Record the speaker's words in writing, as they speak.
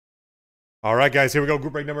All right, guys, here we go.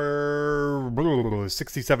 Group break number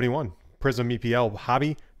 6071. Prizm EPL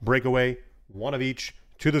hobby breakaway. One of each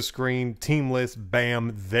to the screen. Team list.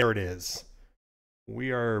 Bam. There it is.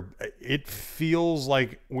 It feels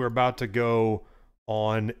like we're about to go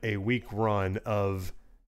on a week run of,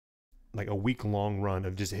 like a week-long run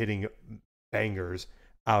of just hitting bangers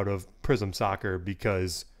out of Prizm Soccer,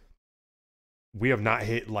 because we have not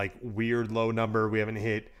hit like weird low number. We haven't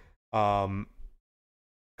hit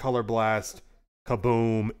Color Blast,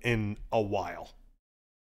 Kaboom in a while.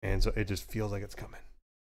 And so it just feels like it's coming.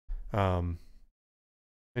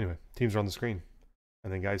 Anyway, teams are on the screen.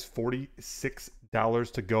 And then, guys,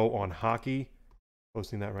 $46 to go on hockey.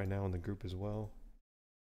 Posting that right now in the group as well.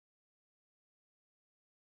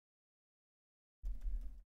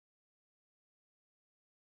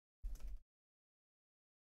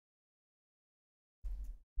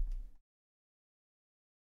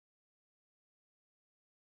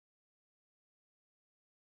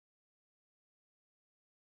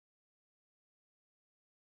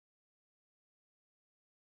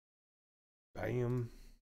 Bam.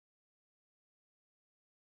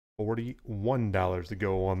 $41 to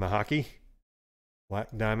go on the hockey. Black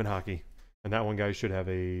Diamond Hockey. And that one, guys, should have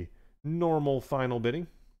a normal final bidding.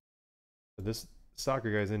 But this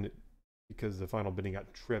soccer guy's in it because the final bidding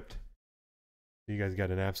got tripped. You guys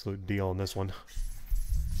got an absolute deal on this one.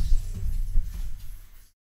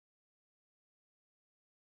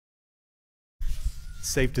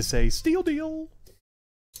 Safe to say, steal deal. All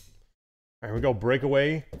right, here we go.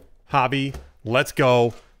 Breakaway, hobby. Let's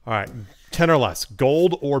go. All right, 10 or less.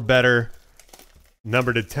 Gold or better.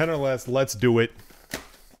 Number to 10 or less. Let's do it.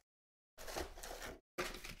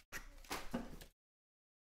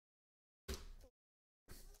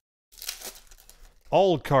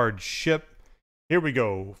 All card ship. Here we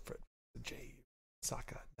go. J.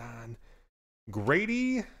 Saka. Don.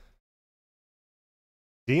 Grady.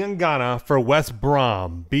 Diangana for West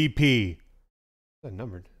Brom. BP. That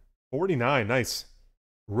numbered. 49. Nice.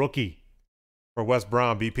 Rookie for West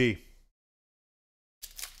Brom. BP.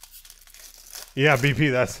 Yeah,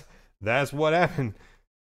 BP. That's what happened.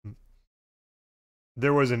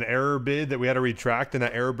 There was an error bid that we had to retract, and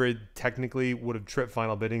that error bid technically would have tripped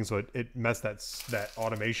final bidding, so it messed that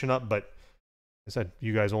automation up. But I said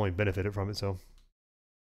you guys only benefited from it, so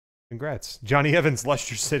congrats. Johnny Evans,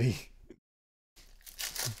 Leicester City.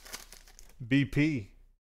 BP.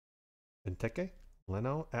 Benteke.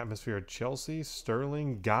 Leno. Atmosphere at Chelsea.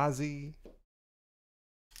 Sterling. Ghazi.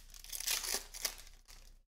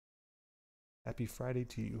 Happy Friday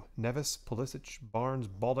to you. Neves. Pulisic. Barnes.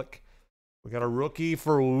 Baldock. We got a rookie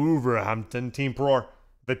for Wolverhampton. Team Pro.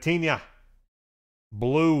 Vitinha.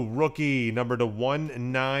 Blue rookie. Number to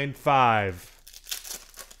 195.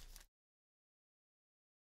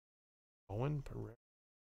 Owen. Pereira.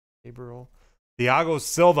 Gabriel. Thiago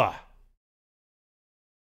Silva.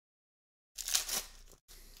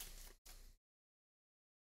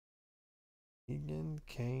 Egan.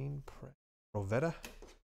 Kane. Provetta.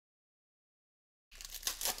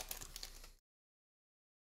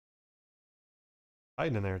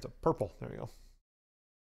 Hiding in there. It's a purple. There we go.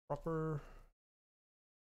 Proper.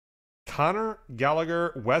 Connor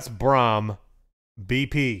Gallagher, West Brom,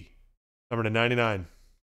 BP, number to 99.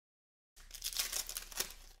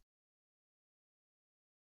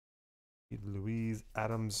 Louise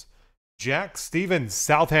Adams, Jack Stevens,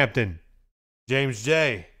 Southampton, James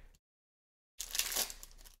J.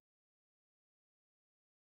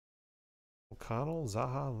 O'Connell,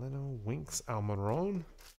 Zaha, Leno, Winks, Almiron.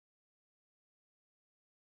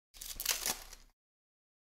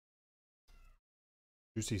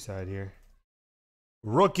 Juicy side here.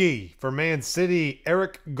 Rookie for Man City,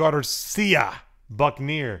 Eric Garcia,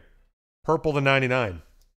 Buccaneer. Purple to 99.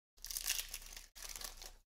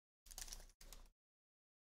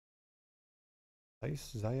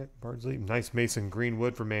 Nice Zayek Bardsley. Nice Mason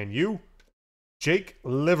Greenwood for Man U. Jake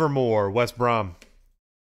Livermore, West Brom.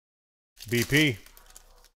 BP.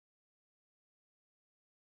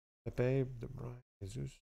 Pepe, De Bruyne,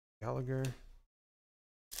 Jesus, Gallagher.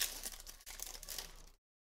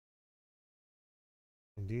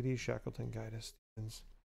 Ndidi, Shackleton, Guidus, Stevens.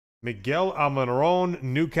 Miguel Almiron,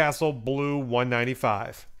 Newcastle, blue,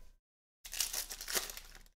 195.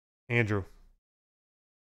 Andrew.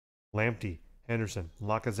 Lamptey, Henderson,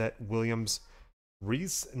 Lacazette, Williams,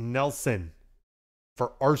 Reese Nelson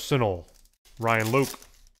for Arsenal. Ryan Luke.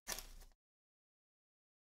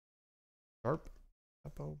 Sharp,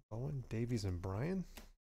 Peppo, Bowen, Davies, and Bryan.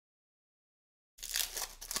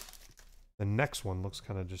 The next one looks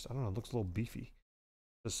kind of just, I don't know, it looks a little beefy.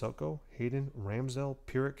 Sissoko, Hayden, Ramsdale,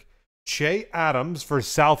 Pyrrhic, Che Adams for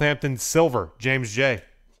Southampton silver. James J.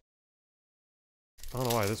 I don't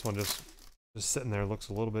know why this one just sitting there looks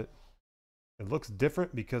a little bit. It looks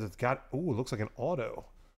different because it's got. Ooh, it looks like an auto.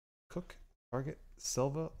 Cook, Target,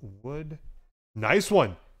 Silva, Wood. Nice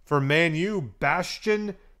one for Man U.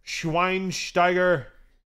 Bastian Schweinsteiger.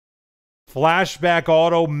 Flashback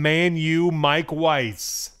auto, Man U, Mike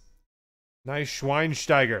Weiss. Nice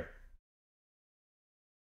Schweinsteiger.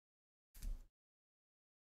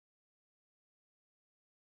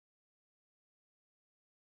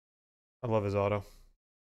 I love his auto.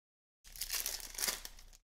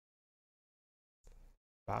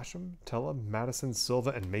 Basham, Tella, Madison,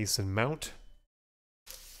 Silva, and Mason Mount.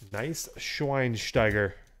 Nice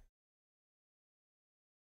Schweinsteiger.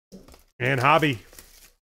 And Hobby.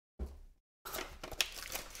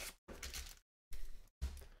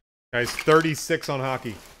 Guys, 36 on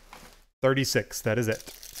hockey. 36, that is it.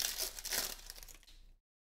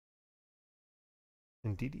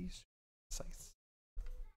 Indeedies. Size.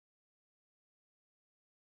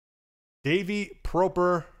 Davy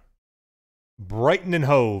Proper. Brighton and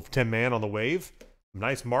Hove. 10-man on the wave.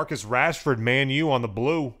 Nice Marcus Rashford, Man U on the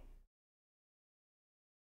blue.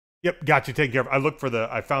 Yep, got you taken care of. I looked for the,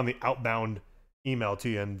 I found the outbound email to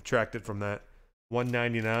you and tracked it from that.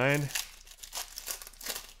 199.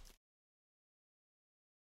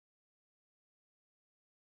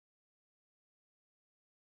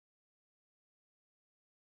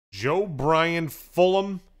 Joe Bryan,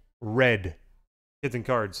 Fulham, red. Hits and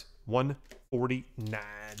cards. 149.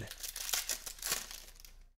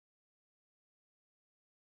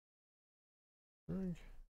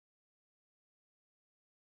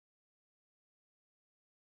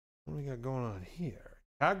 What do we got going on here?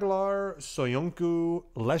 Kaglar Soyuncu,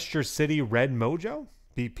 Leicester City, red mojo.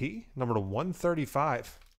 BP, number to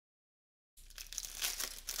 135.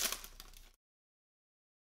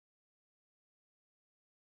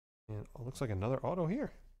 And it looks like another auto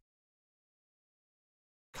here.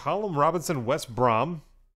 Colin Robinson, West Brom.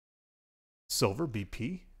 Silver,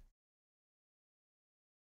 BP.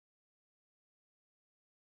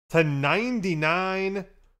 To 99,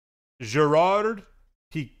 Gerard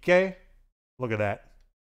Piqué. Look at that.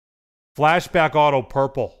 Flashback auto,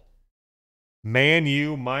 purple. Man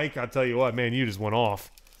U, Mike. I'll tell you what, Man U just went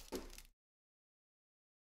off.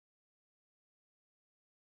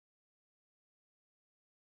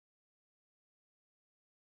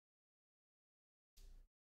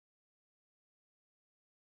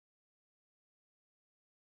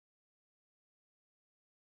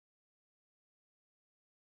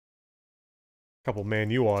 Couple Man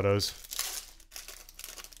U autos.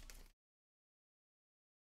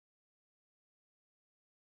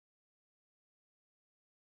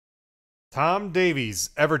 Tom Davies,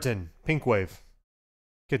 Everton, pink wave.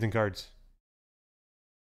 Kids and cards.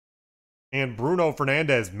 And Bruno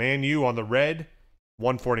Fernandes, Man U on the red.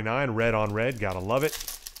 149, red on red. Gotta love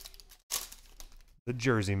it. The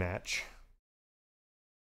jersey match.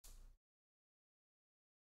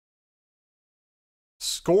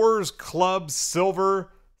 Scores Club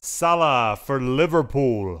Silver Salah for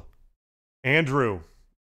Liverpool. Andrew.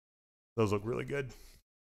 Those look really good.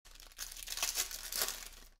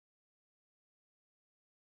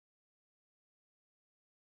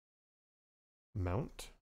 Mount.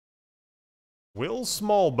 Will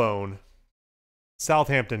Smallbone.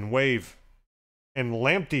 Southampton wave. And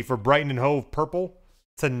Lamptey for Brighton and Hove purple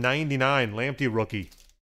to 99. Lamptey rookie.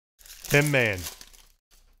 10-man.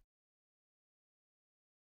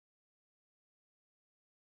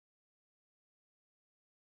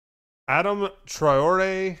 Adam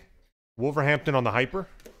Traore, Wolverhampton on the hyper.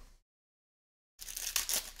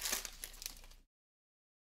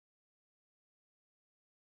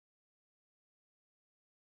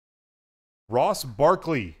 Ross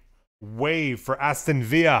Barkley, wave for Aston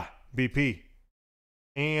Villa, BP.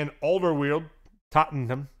 And Alderweireld,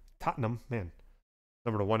 Tottenham, man.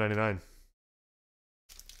 Number to 199.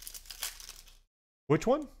 Which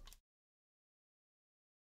one?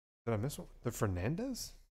 Did I miss one? The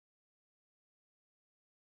Fernandez?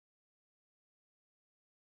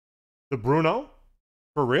 The Bruno?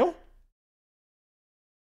 For real?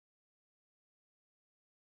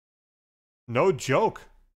 No joke.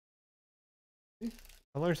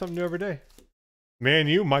 I learn something new every day. Man,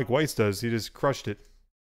 you, Mike Weiss does. He just crushed it.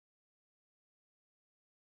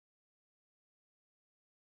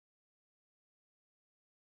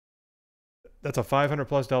 That's a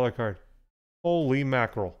 $500+ card. Holy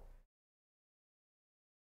mackerel.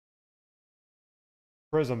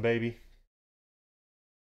 Prizm, baby.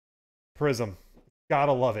 Prizm.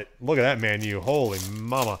 Gotta love it. Look at that, Man U. Holy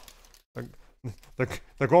mama.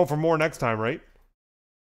 They're going for more next time, right?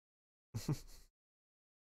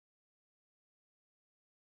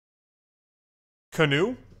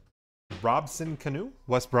 Canoe. Robson Canoe.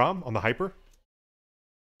 West Brom on the hyper.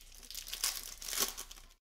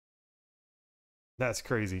 That's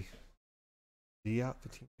crazy. Yeah,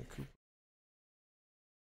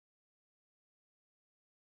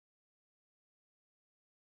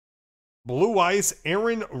 Blue Ice,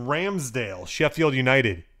 Aaron Ramsdale, Sheffield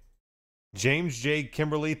United. James J.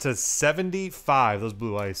 Kimberly to 75. Those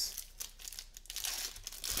Blue Ice.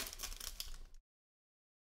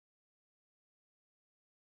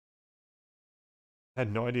 I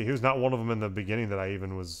had no idea. He was not one of them in the beginning that I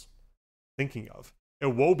even was thinking of.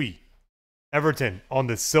 Iwobi, Everton on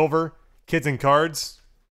the silver. Kids and cards.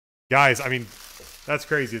 Guys, I mean, that's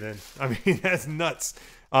crazy then. I mean, that's nuts.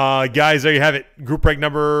 Guys, there you have it. Group break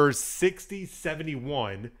number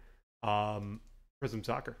 6071. Prizm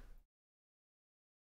Soccer.